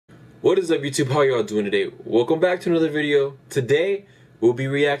What is up, YouTube? How y'all doing today? Welcome back to another video. Today we'll be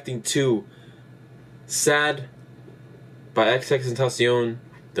reacting to Sad by XXXTentacion,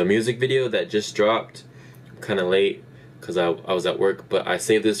 the music video that just dropped. I'm kind of late because I was at work, but I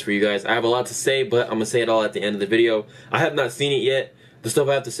saved this for you guys. I have a lot to say, but I'm gonna say it all at the end of the video. I have not seen it yet. The stuff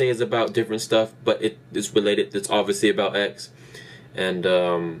I have to say is about different stuff, but it is related. It's obviously about X, and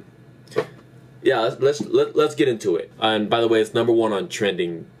yeah, let's get into it. And by the way, it's #1 on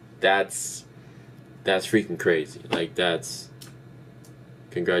trending. That's freaking crazy. Like, that's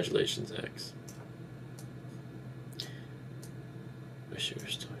congratulations, X. Wish you were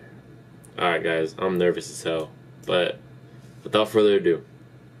still here. Alright guys, I'm nervous as hell, but without further ado,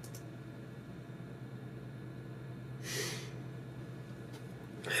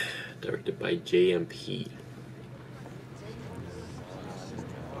 directed by JMP.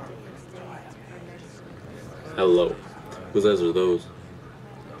 Hello. Whose eyes are those?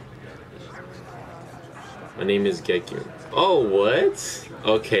 My name is Gekyu. Oh, what?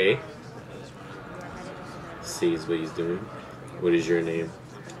 Okay. Sees what he's doing. What is your name?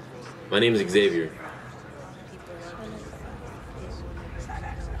 My name is Xavier.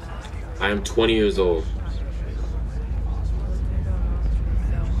 I am 20 years old.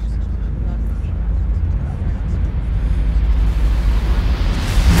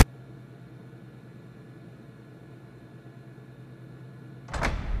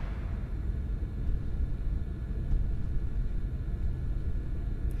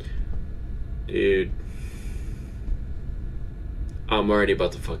 Dude, I'm already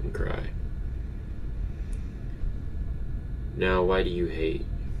about to fucking cry. Now, why do you hate?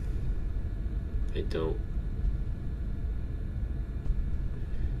 I don't.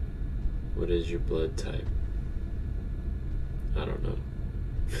 What is your blood type? I don't know.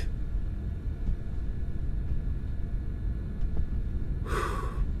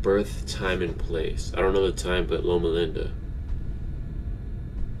 Birth, time, and place. I don't know the time, but Loma Linda.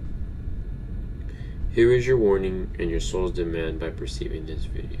 Here is your warning and your soul's demand by perceiving this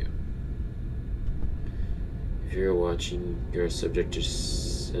video. If you're watching, you're subject to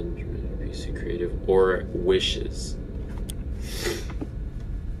sentiment, piece of creative, or wishes.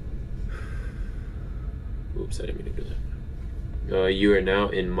 Oops, I didn't mean to do that. You are now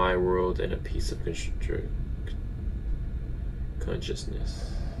in my world and a piece of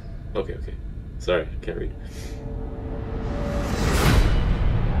consciousness. Okay. Sorry, I can't read.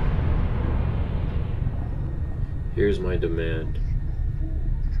 Here's my demand.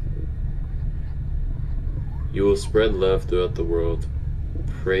 You will spread love throughout the world,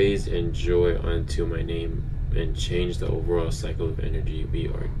 praise and joy unto my name, and change the overall cycle of energy we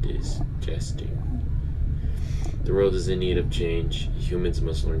are digesting. The world is in need of change. Humans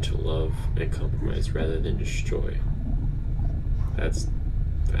must learn to love and compromise rather than destroy. That's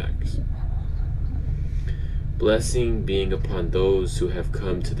facts. Blessing being upon those who have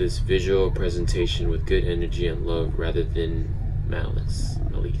come to this visual presentation with good energy and love rather than malice.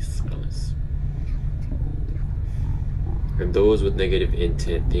 And those with negative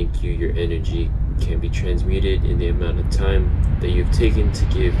intent, thank you. Your energy can be transmuted in the amount of time that you've taken to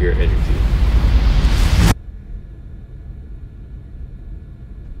give your energy.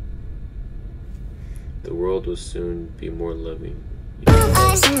 The world will soon be more loving.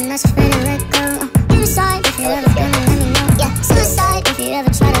 Suicide if you ever gonna let me know. Yeah, suicide if you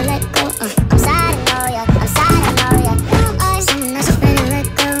ever try to let go. I'm sad, I know ya. I'm sad, I know ya. Blue eyes, I'm not afraid to let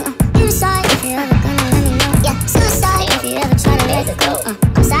go. Suicide if you ever gonna let me know. Yeah, suicide if you ever try to let go.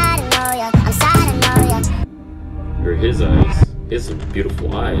 I'm sad, I know ya. I'm sad, I know ya. Or his eyes. He has some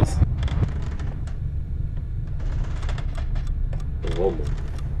beautiful eyes. Oh,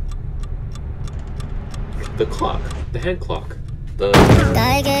 the clock, the hand clock.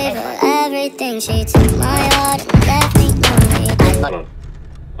 I gave her everything, she took my heart and left me lonely. Hold on.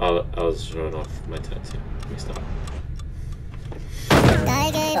 I was showing off my tattoo. Let me stop.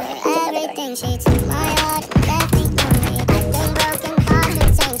 I gave her everything, she took my heart and left me lonely. I've been broken,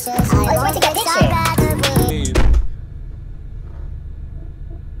 contentious. I want to get so badly.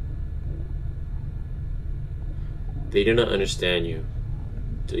 They do not understand you.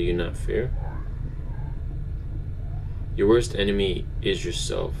 Do you not fear? Your worst enemy is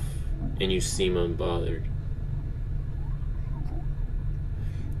yourself, and you seem unbothered.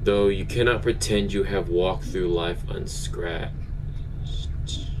 Though you cannot pretend you have walked through life unscratched.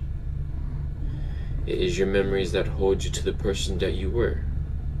 It is your memories that hold you to the person that you were.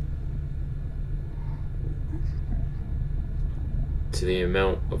 To the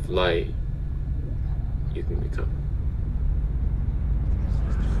amount of light you can become.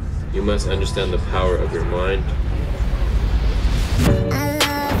 You must understand the power of your mind. I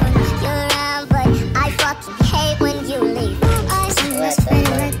love when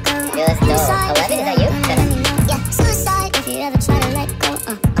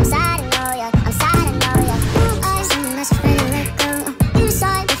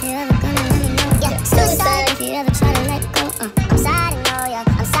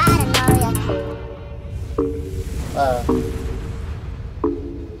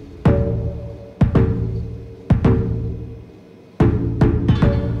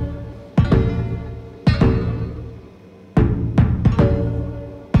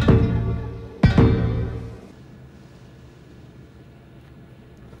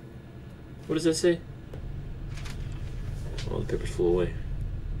What does that say? Oh, the papers flew away.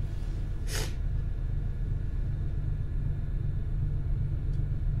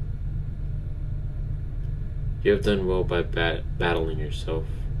 You have done well by battling yourself.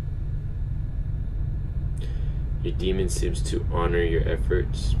 Your demon seems to honor your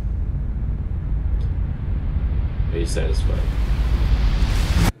efforts. Are you satisfied?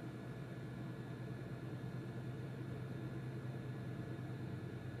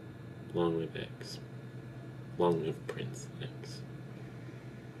 Long live X. Long live Prince X.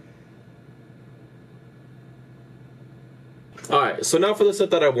 Alright, so now for the stuff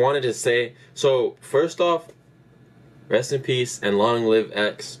that I wanted to say. So, first off, rest in peace and long live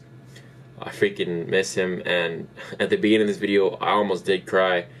X. I freaking miss him, and at the beginning of this video, I almost did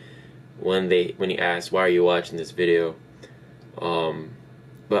cry when he asked, "Why are you watching this video?"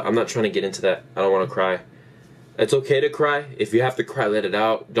 But I'm not trying to get into that. I don't want to cry. It's okay to cry. If you have to cry, let it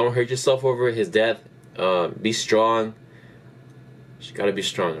out. Don't hurt yourself over his death. Be strong. You gotta be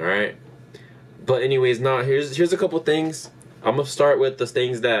strong, all right? But anyways, now here's a couple things. I'm gonna start with the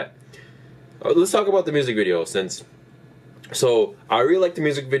things that. Let's talk about the music video since. So I really like the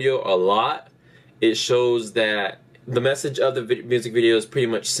music video a lot. It shows that the message of the music video is pretty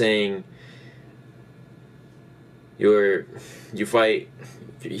much saying you fight.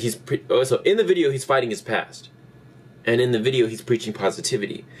 So in the video he's fighting his past, and in the video he's preaching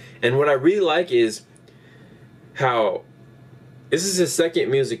positivity. And what I really like is how this is his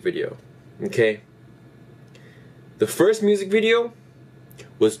second music video. Okay, the first music video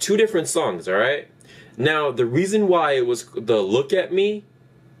was 2 different songs. All right. Now, the reason why it was the Look At Me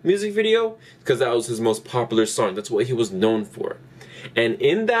music video, because that was his most popular song. That's what he was known for. And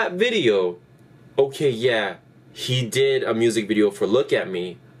in that video, okay, yeah, he did a music video for Look At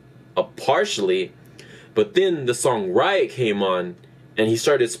Me, partially, but then the song Riot came on, and he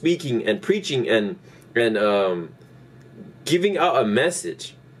started speaking and preaching and giving out a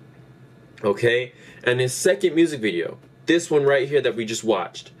message, okay? And his second music video, this one right here that we just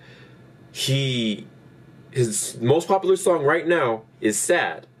watched, his most popular song right now is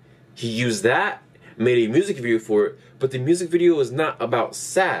Sad. He used that, made a music video for it, but the music video is not about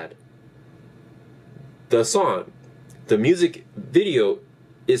sad. The music video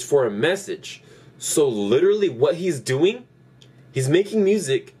is for a message. So literally what he's doing, he's making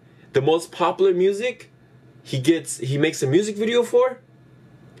music, the most popular music he makes a music video for,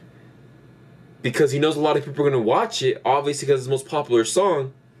 because he knows a lot of people are going to watch it, obviously because it's the most popular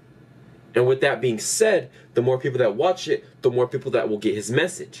song. And with that being said, the more people that watch it, the more people that will get his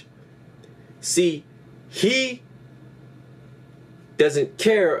message. See, he doesn't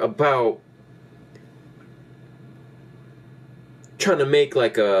care about trying to make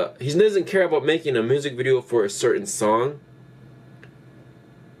he doesn't care about making a music video for a certain song.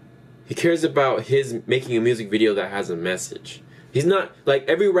 He cares about making a music video that has a message. He's not like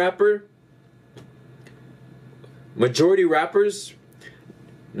every rapper, majority rappers,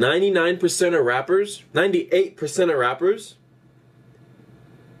 99% of rappers, 98% of rappers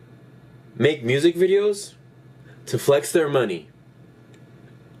make music videos to flex their money,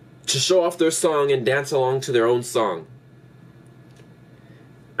 to show off their song and dance along to their own song.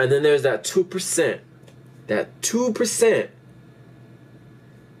 And then there's that 2%,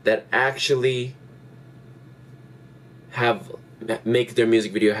 that actually make their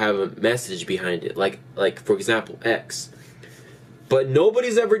music video have a message behind it, like for example X. But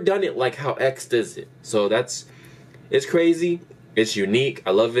nobody's ever done it like how X does it. So it's crazy. It's unique. I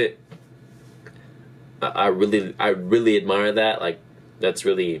love it. I really admire that. Like, that's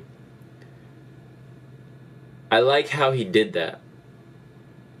really, I like how he did that.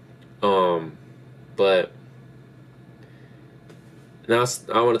 But now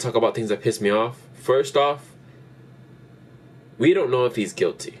I want to talk about things that piss me off. First off, we don't know if he's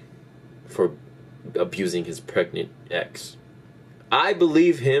guilty for abusing his pregnant ex. I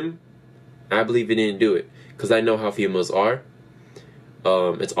believe him. I believe he didn't do it because I know how females are.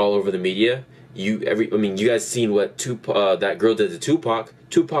 It's all over the media. You guys seen what that girl did to Tupac.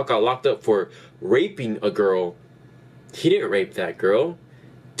 Tupac got locked up for raping a girl. He didn't rape that girl.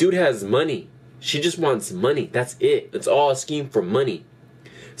 Dude has money. She just wants money. That's it. It's all a scheme for money.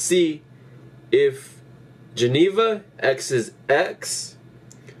 See, if Geneva, X's ex,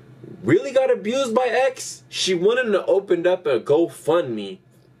 really got abused by X, she wouldn't have opened up a GoFundMe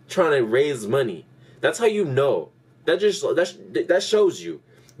trying to raise money. That's how you know. That shows you.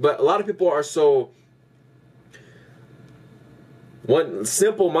 But a lot of people are so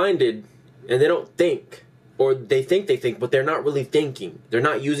simple-minded, and they don't think. Or they think, but they're not really thinking. They're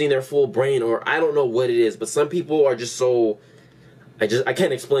not using their full brain, or I don't know what it is. But some people are just so, I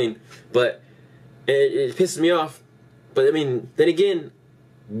can't explain, but it pisses me off. But I mean, then again,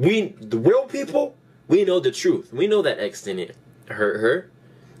 the real people, we know the truth. We know that X didn't hurt her.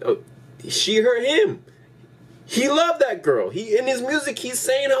 Oh, she hurt him. He loved that girl. In his music, he's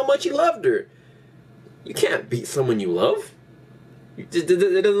saying how much he loved her. You can't beat someone you love. It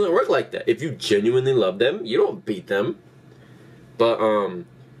doesn't work like that. If you genuinely love them, you don't beat them. But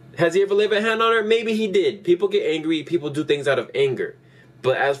has he ever laid a hand on her? Maybe he did. People get angry. People do things out of anger.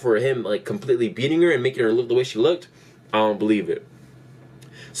 But as for him, like, completely beating her and making her look the way she looked, I don't believe it.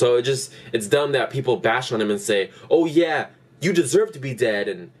 So it's dumb that people bash on him and say, oh yeah, you deserve to be dead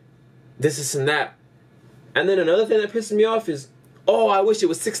and this and that. And then another thing that pisses me off is, oh, I wish it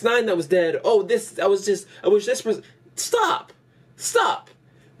was 6ix9ine that was dead. Oh, I wish this person. Stop.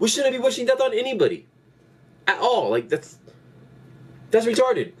 We shouldn't be wishing death on anybody. At all. Like, that's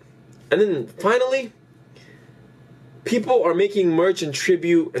retarded. And then finally, people are making merch in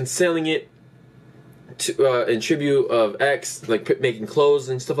tribute and selling it to, in tribute of X, like making clothes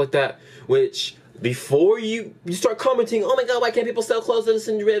and stuff like that, which before you start commenting, oh my god, why can't people sell clothes that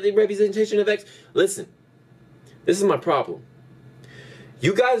are in representation of X? Listen, this is my problem.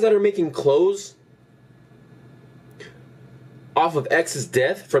 You guys that are making clothes off of X's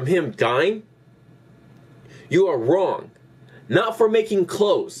death, from him dying, you are wrong. Not for making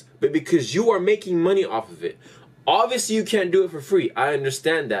clothes, but because you are making money off of it. Obviously, you can't do it for free. I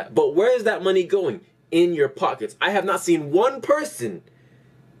understand that. But where is that money going? In your pockets. I have not seen one person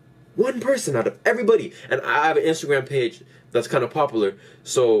out of everybody. And I have an Instagram page that's kind of popular.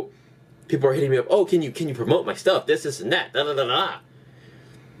 So people are hitting me up. Oh, can you promote my stuff? This, and that. Da, da, da, da.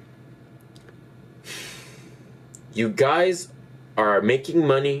 You guys are making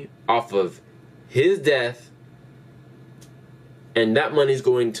money off of his death, and that money is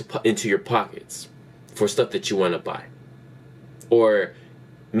going into your pockets for stuff that you want to buy, or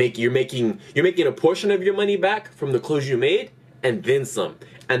you're making a portion of your money back from the clothes you made, and then some,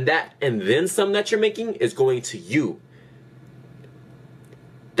 and then some that you're making is going to you.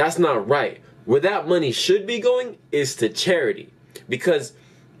 That's not right. Where that money should be going is to charity, because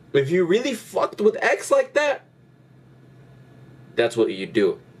if you really fucked with X like that, that's what you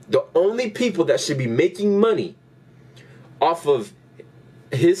do. The only people that should be making money off of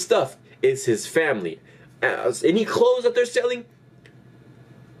his stuff is his family. Any clothes that they're selling,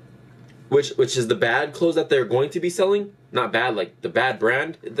 which is the bad clothes that they're going to be selling, not bad, like the bad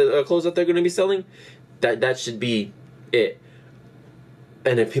brand, the clothes that they're going to be selling, that should be it.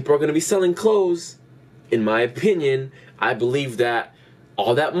 And if people are going to be selling clothes, in my opinion, I believe that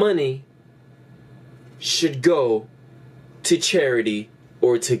all that money should go to charity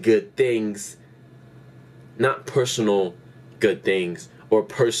or to good things, not personal good things or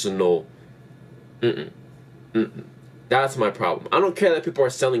personal. That's my problem. I don't care that people are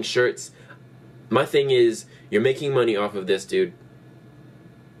selling shirts. My thing is, you're making money off of this dude,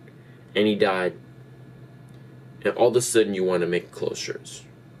 and he died, and all of a sudden you want to make clothes shirts,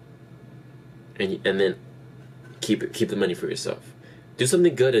 and then keep the money for yourself. Do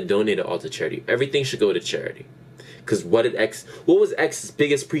something good and donate it all to charity. Everything should go to charity. Because what was X's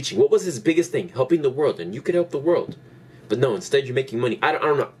biggest preaching? What was his biggest thing? Helping the world, and you could help the world. But no, instead you're making money. I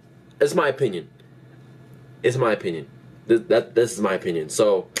don't know. It's my opinion. It's my opinion. This is my opinion.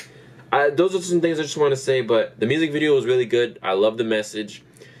 So, those are some things I just want to say. But the music video was really good. I love the message.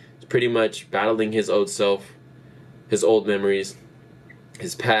 It's pretty much battling his old self, his old memories,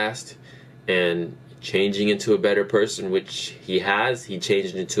 his past, and changing into a better person, which he has. He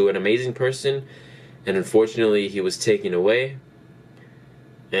changed into an amazing person. And unfortunately, he was taken away.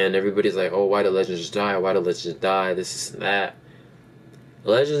 And everybody's like, oh, why do legends die? Why do legends die? This and that.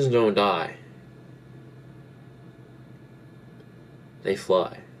 Legends don't die. They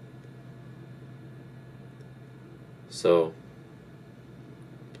fly. So,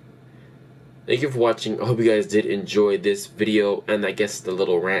 thank you for watching. I hope you guys did enjoy this video. And I guess the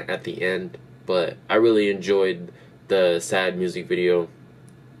little rant at the end. But I really enjoyed the sad music video.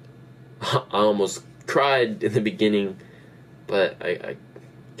 I almost cried in the beginning, but I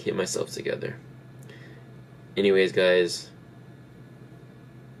kept myself together. Anyways, guys,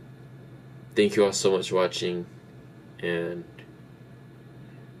 thank you all so much for watching, and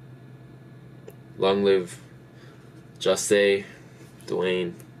long live Jose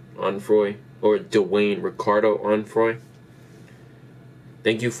Dwayne Onfroy, or Dwayne Ricardo Onfroy.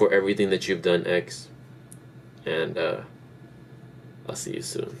 Thank you for everything that you've done, X, and I'll see you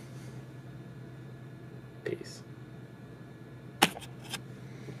soon. Peace.